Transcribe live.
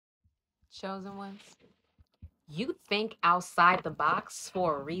Chosen ones, you think outside the box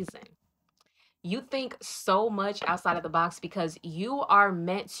for a reason. You think so much outside of the box because you are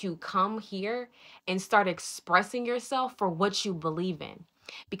meant to come here and start expressing yourself for what you believe in.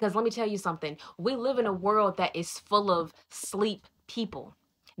 Because let me tell you something, we live in a world that is full of sleep people.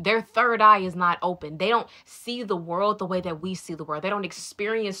 Their third eye is not open. They don't see the world the way that we see the world. They don't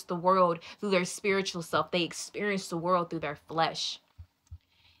experience the world through their spiritual self. They experience the world through their flesh.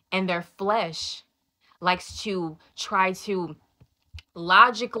 And their flesh likes to try to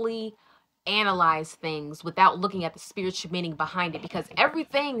logically analyze things without looking at the spiritual meaning behind it, because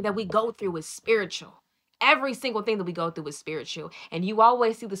everything that we go through is spiritual. Every single thing that we go through is spiritual, and you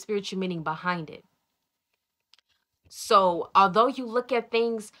always see the spiritual meaning behind it. So although you look at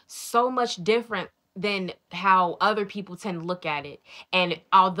things so much different than how other people tend to look at it, and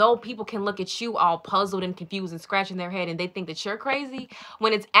although people can look at you all puzzled and confused and scratching their head and they think that you're crazy,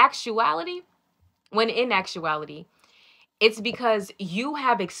 when in actuality, it's because you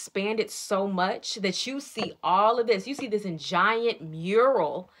have expanded so much that you see all of this. You see this in giant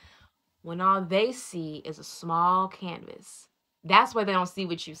mural when all they see is a small canvas. That's why they don't see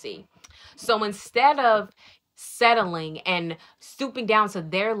what you see. So instead of settling and stooping down to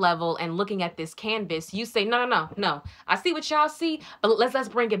their level and looking at this canvas, you say, no. I see what y'all see, but let's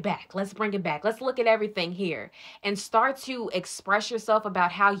bring it back. Let's bring it back. Let's look at everything here and start to express yourself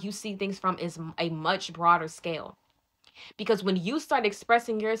about how you see things from is a much broader scale. Because when you start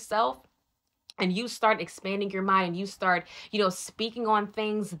expressing yourself and you start expanding your mind and you start, speaking on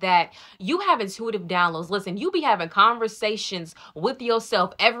things that you have intuitive downloads. Listen, you be having conversations with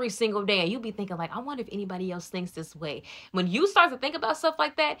yourself every single day and you be thinking like, I wonder if anybody else thinks this way. When you start to think about stuff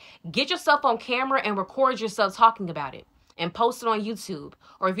like that, get yourself on camera and record yourself talking about it and post it on YouTube.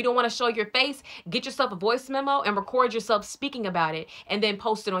 Or if you don't want to show your face, get yourself a voice memo and record yourself speaking about it and then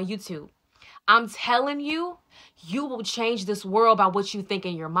post it on YouTube. I'm telling you, you will change this world by what you think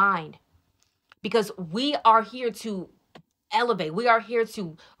in your mind. Because we are here to elevate. We are here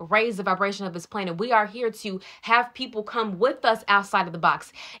to raise the vibration of this planet. We are here to have people come with us outside of the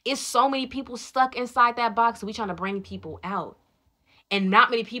box. It's so many people stuck inside that box. We trying to bring people out. And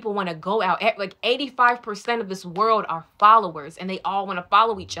not many people want to go out. Like 85% of this world are followers and they all want to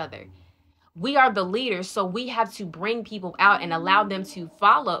follow each other. We are the leaders, so we have to bring people out and allow them to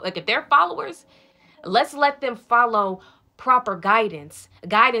follow. Like if they're followers, let's let them follow proper guidance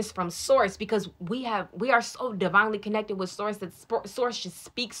from source, because we are so divinely connected with source that source just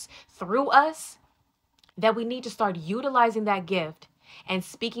speaks through us, that we need to start utilizing that gift and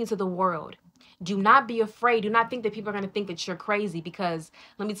speaking to the world. Do not be afraid. Do not think that people are going to think that you're crazy, because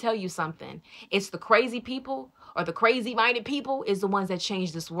let me tell you something. It's the crazy people or the crazy minded people is the ones that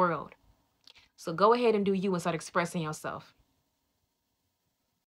change this world. So go ahead and do you and start expressing yourself.